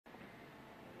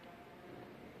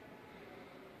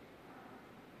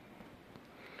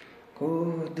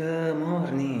Good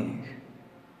morning,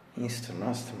 Mr.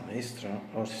 Master, Maestro,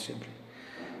 or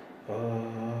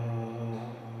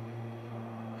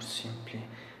simply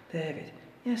David.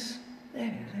 Yes,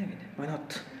 David. Why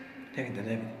not?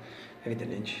 David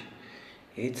Lynch.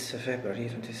 It's February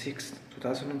 26th,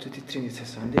 2023, it's a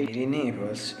Sunday. Here in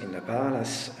Naples, in the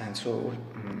palace, and so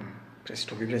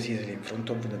to be precisely in front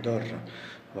of the door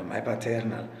of my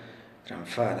paternal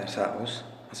grandfather's house,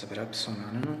 as perhaps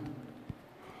someone know.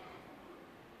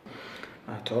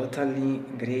 A totally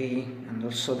grey and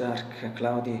also dark,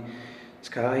 cloudy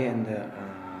sky, and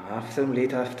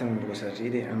late afternoon, because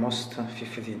already almost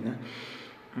 15.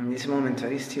 In this moment,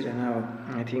 I still now,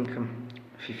 I think,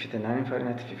 59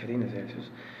 Fahrenheit, 15 Celsius.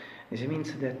 This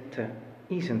means that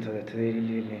isn't that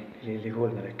really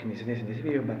cold, like in this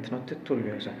video, but not at all,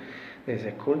 because there's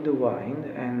a cold wind,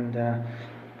 and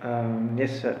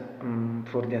yes,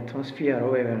 for the atmosphere,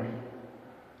 however,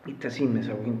 it seems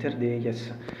a winter day,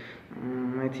 yes.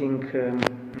 I think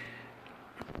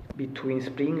between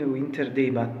spring and winter day,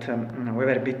 but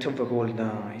however, a bit of a cold,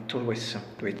 it always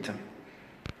wet.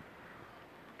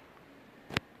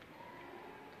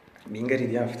 Being early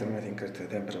the afternoon, I think that the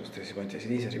temperature was 30.6,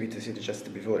 I repeated it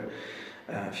just before,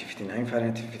 59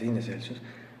 Fahrenheit, 15 Celsius,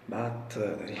 but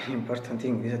the really important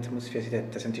thing, this atmosphere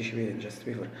that anticipated just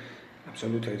before,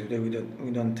 absolutely today we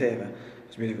don't have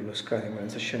this beautiful sky,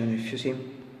 if you see.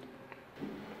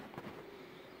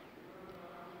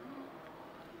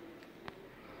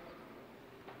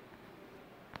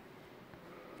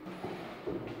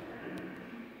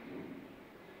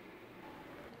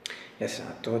 Yes,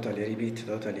 totally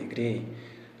grey,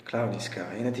 cloudy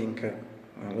sky, and I think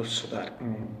also dark.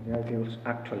 Reality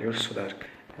actually also dark.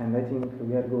 And I think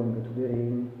we are going to the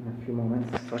rain in a few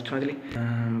moments, fortunately.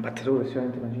 But those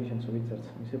student magicians or wizards,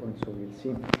 so we'll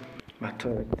see. But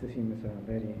it seems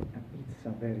it's a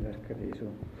very dark day,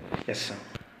 so yes.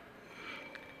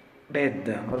 Bad,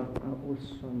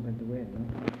 also bad weather.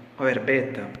 Over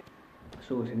bad.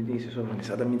 So se dite sono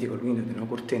stata mythical window di una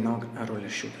cortina a roller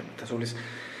shooter, da sole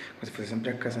come se fosse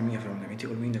sempre a casa mia, from the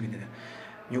mythical window, vedete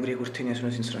new grey cortine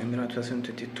sono since November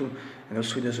 2022, and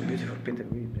also videos of beautiful painted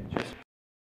with branches.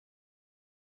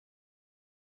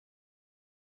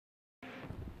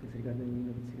 Disregard the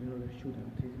window, it's a roller shooter,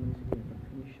 3 minutes ago, but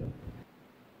finish off.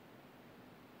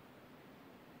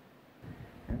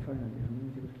 And finally, from the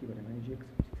mythical keyboard, my GX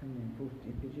 640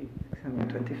 APG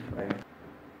 625.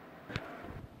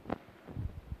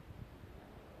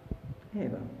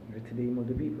 Eva, great day all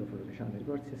the people for the channel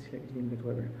reports, yes, like it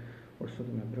whoever also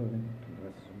to my brother, to the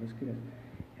rest of the screen.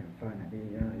 And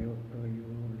finally, I hope you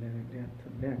will have a great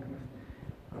breakfast.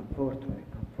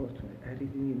 Unfortunately, I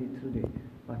really need it today,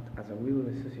 but as I will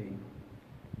always say,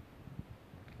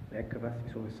 breakfast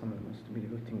is always some of the most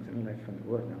beautiful things in life and the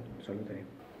world now. Salutare.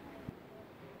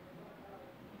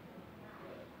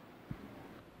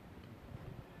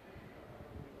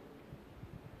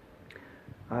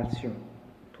 I'll see you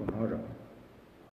tomorrow.